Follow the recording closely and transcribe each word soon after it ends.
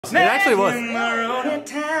It actually was. You're welcome.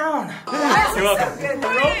 I wrote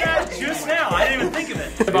that just now. I didn't even think of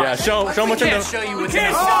it. Yeah, show them what's in the... Show you what's in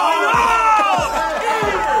the song.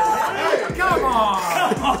 Come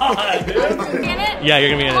on, dude. Yeah, you're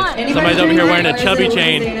gonna be in it. Somebody's over here wearing a chubby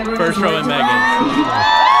chain. First row in Megan.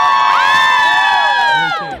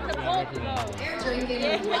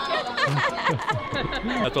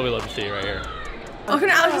 That's what we love to see right here. Welcome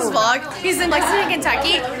to Alex's vlog. He's in Lexington,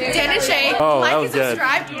 Kentucky. Dan and Shay. Oh, that like was and good.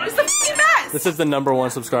 subscribe. It's the f***ing best. This is the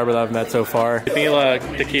 #1 subscriber that I've met so far. Tequila.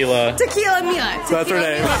 Tequila Mila. So that's her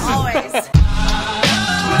name. Always. Alright,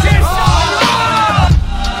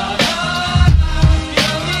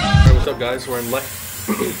 what's up guys? We're in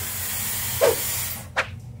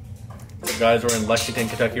Lexington,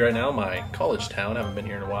 Kentucky right now, my college town. I haven't been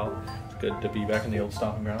here in a while. It's good to be back in the old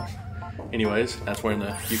stomping grounds. Anyways, that's we're in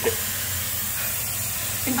the UK.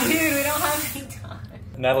 Dude, we don't have any time.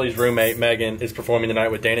 Natalie's roommate, Megan, is performing tonight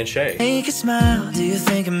with Dan and Shay. Make a smile, do you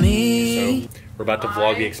think of me? So, we're about to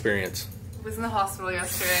vlog the experience. I was in the hospital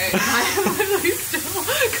yesterday. I am literally still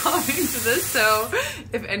coming to this, so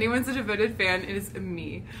if anyone's a devoted fan, it is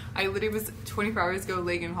me. I literally was 24 hours ago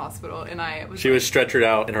laying in hospital, and I was... She was stretchered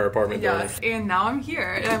out in her apartment building. Yes, and now I'm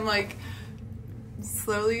here, and I'm like,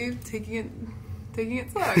 slowly taking it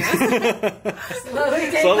slow, I guess.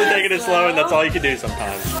 Slowly taking it slow, and that's all you can do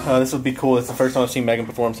sometimes. This would be cool. It's the first time I've seen Megan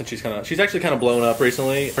perform since she's actually kind of blown up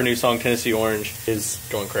recently. Her new song, Tennessee Orange, is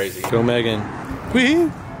going crazy. Go Megan.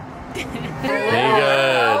 Wee! Very good.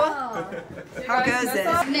 How good is it?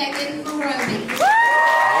 Megan Moroney.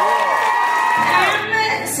 I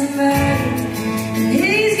met somebody,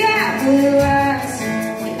 he's got blue eyes,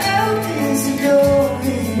 he opens the door.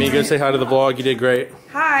 Migo, say hi to the vlog. You did great.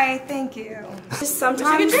 Hi, thank you. Just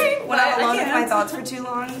sometimes when I'm alone with my thoughts for too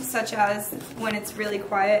long, such as when it's really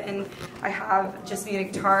quiet and I have just me and a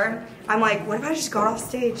guitar, I'm like, what if I just got off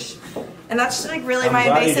stage? And that's just like really my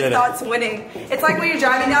invasive thoughts winning. It's like when you're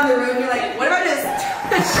driving down the road and you're like, what if I just...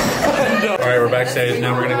 Alright, we're backstage.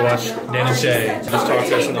 Now we're going to go watch Dan and Shay. Just talked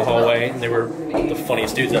to us in the hallway, and they were the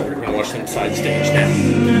funniest dudes ever. We're going to watch them side stage now.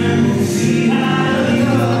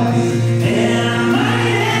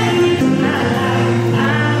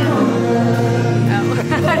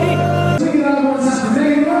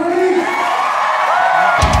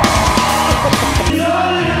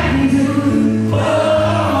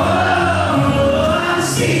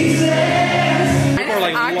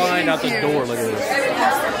 Out the door, look at this.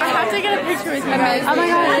 I have to get a picture with you guys. Oh my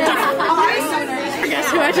god.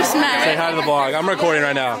 Guess who I just met? Say hi to the vlog. I'm recording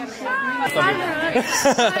right now. I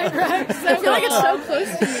feel like it's so close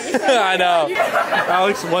to me. I know.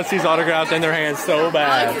 Alex wants these autographs in their hands so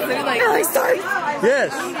bad. Alex, sorry.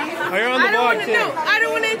 Yes. Oh, you're on the vlog too. No, I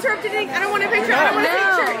don't want to interrupt anything. I don't want a picture. I don't want a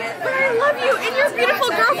picture. But I love you and your beautiful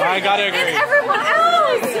girlfriend. I gotta agree. And everyone else.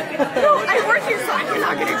 No, I work here, so I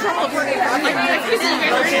cannot get in trouble for it. Like, I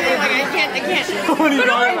can't. What are you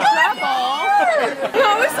doing? No, I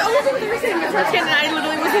was over Thursday in the trash can, and I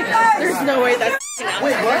literally was like, there's no way that's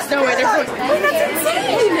there's no way that's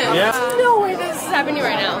insane. Yeah. There's no way this is happening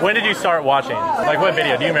right now. When did you start watching? Like what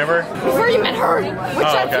video? Do you remember? Before you met her, which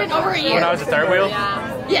has been over a year. When I was at Third Wheel?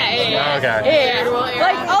 Yeah. Okay. Yeah. Like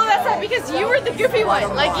all of that stuff because you were the goofy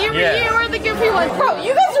one. Like you were the goofy one. Bro,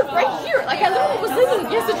 you guys are right here. Like I literally was living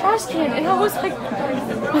against the trash can and I was like,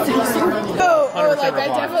 what's it Oh, like I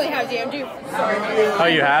definitely have DM'd you. Sorry. Oh,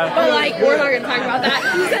 you have? But like we're not gonna talk about that.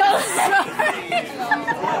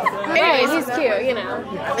 Anyways, he's cute, you know.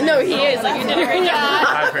 No, he is. Like you did a great job.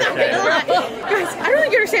 I appreciate it. Guys, I don't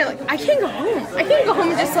think you understand. Like I can't go home. I can't go home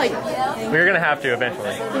and just like. We're gonna have to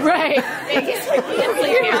eventually. Right. It's like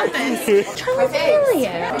being about this.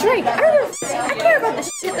 Drake, I care about the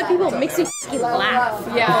shit that people makes me laugh.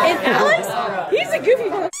 Yeah. And Alex, he's a goofy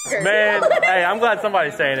motherfucker. Man, hey, I'm glad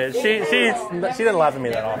somebody's saying it. She doesn't laugh at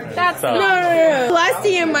me that often. That's so. No. Last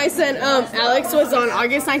DM I sent Alex was on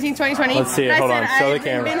August 19, 2020. Let's see it. Hold on. Show the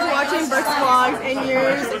camera. I've been watching Brooke's vlogs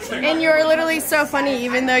and you're literally so funny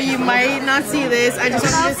even though you might not see this. I just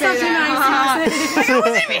wanted to say that. Like, I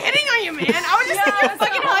wasn't even hitting on you, man. I was just thinking you're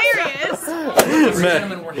fucking hilarious.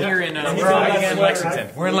 Gentlemen, we're here in Lexington.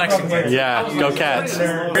 We're in Lexington. Yeah, go Cats.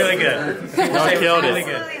 Really good. No, killed really it.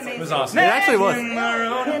 good. It was awesome. It actually was. You're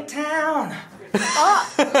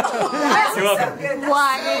welcome.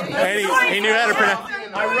 Why? He knew how to pronounce.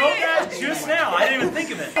 I wrote that just now. I didn't even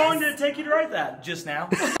think of it. How long did it take you to write that? Just now?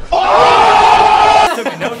 It took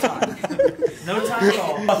me no time. No time at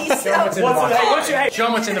all. Show them what's in the box. Show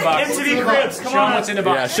them what's in the box. MTV Cribs, come on. Show them what's in the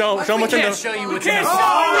box. Yeah, show them what's in the box. Show you what's in the box.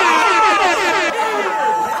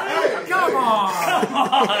 Come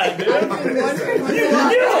on, dude.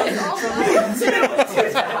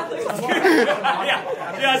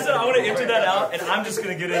 Yeah, I said I want to empty that out, and I'm just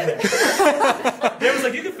gonna get in there. Dan was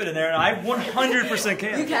like, "You can fit in there," and I 100%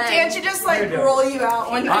 can. You can. Dan should just like roll you out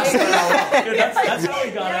one night. Dude, that's how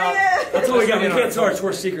we got out. That's how we got. We can't tell our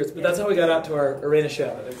tour secrets, but that's how we got out to our arena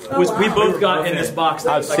show. We both got in this box.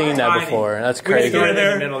 I've seen that before. That's crazy. We were in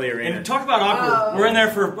there, and talk about awkward. We're in there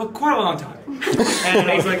for quite a long time.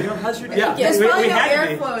 And I was like, how's your day? Yeah, there's probably no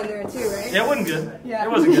airflow in there too, right? Yeah, it wasn't good. Yeah.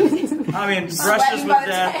 It wasn't good. I mean, brushes with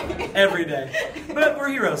death every day. But we're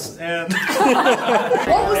heroes. And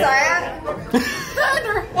what was that?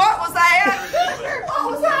 What was that?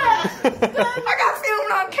 What was that? I got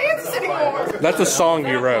filmed on Kansas anymore. That's a song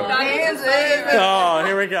you wrote. Kansas. Oh,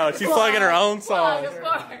 here we go. She's plugging her own song.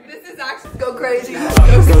 This is actually go crazy.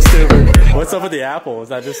 Go stupid. What's up with the apple? Is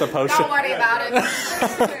that just a potion? Don't worry about it.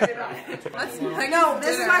 I know,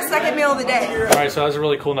 this is my second meal of the day. Alright, so that was a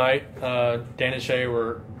really cool night. Dan and Shay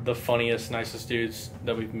were the funniest, nicest dudes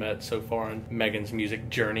that we've met so far in Megan's music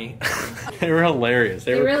journey. They were hilarious.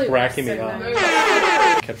 They were really cracking me up.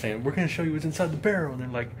 Kept saying, "We're going to show you what's inside the barrel." And they're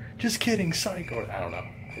like, "Just kidding, psych." Or I don't know.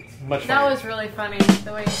 It's much funnier. That was really funny,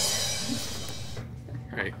 the way.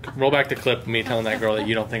 Alright, roll back the clip of me telling that girl that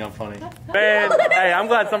you don't think I'm funny. Man, hey, I'm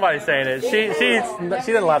glad somebody's saying it. She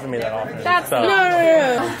didn't laugh at me that often. That's so.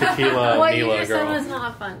 No. Tequila, what Mila you just girl. said was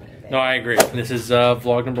not funny. No, I agree. This is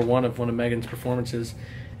vlog number 1 of one of Megan's performances,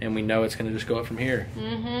 and we know it's going to just go up from here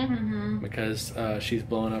because she's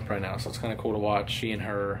blowing up right now. So it's kind of cool to watch. She and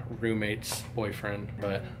her roommate's boyfriend,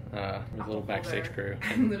 but with a little backstage crew.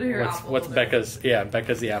 What's Becca's? Yeah,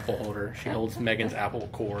 Becca's the apple holder. She holds Megan's apple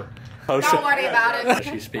core. Don't worry about it.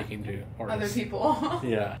 She's speaking to artists. Other people.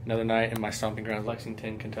 Yeah. Another night in my stomping ground,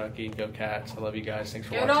 Lexington, Kentucky. Go Cats. I love you guys. Thanks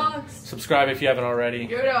for Go watching. Dogs. Subscribe if you haven't already.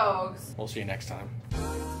 Go Dogs. We'll see you next time.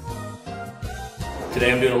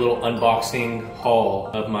 Today I'm doing a little unboxing haul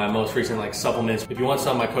of my most recent supplements. If you want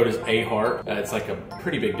some, my code is AHARP. It's like a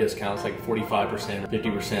pretty big discount. It's like 45%,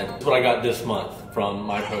 50%. That's what I got this month from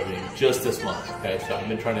my protein, just this month. Okay, so I've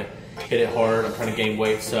been trying to hit it hard. I'm trying to gain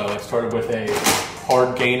weight. So I started with a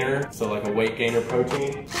hard gainer, so like a weight gainer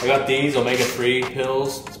protein. I got these omega-3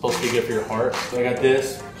 pills. It's supposed to be good for your heart. So I got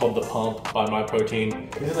this called the Pump by My Protein.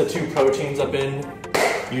 These are the 2 proteins I've been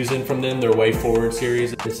using from them. Their Way Forward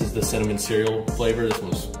series. This is the cinnamon cereal flavor. This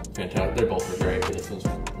one's fantastic. They're both great, but this one's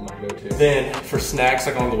my go-to. Then for snacks,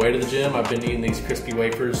 like on the way to the gym, I've been eating these crispy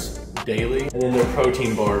wafers daily. And then their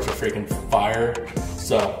protein bars are freaking fire.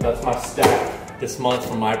 So that's my stack this month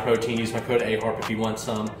from My Protein. Use my code AHARP if you want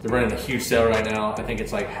some. They're running a huge sale right now. I think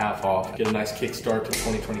it's like half off. Get a nice kickstart to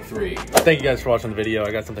 2023. Thank you guys for watching the video.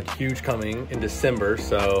 I got something huge coming in December,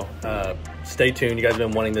 so stay tuned. You guys have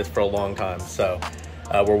been wanting this for a long time, so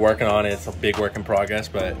we're working on it. It's a big work in progress,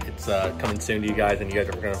 but it's coming soon to you guys, and you guys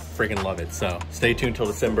are gonna freaking love it. So stay tuned till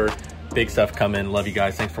December. Big stuff coming. Love you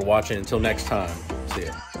guys. Thanks for watching. Until next time, see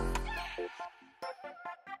ya.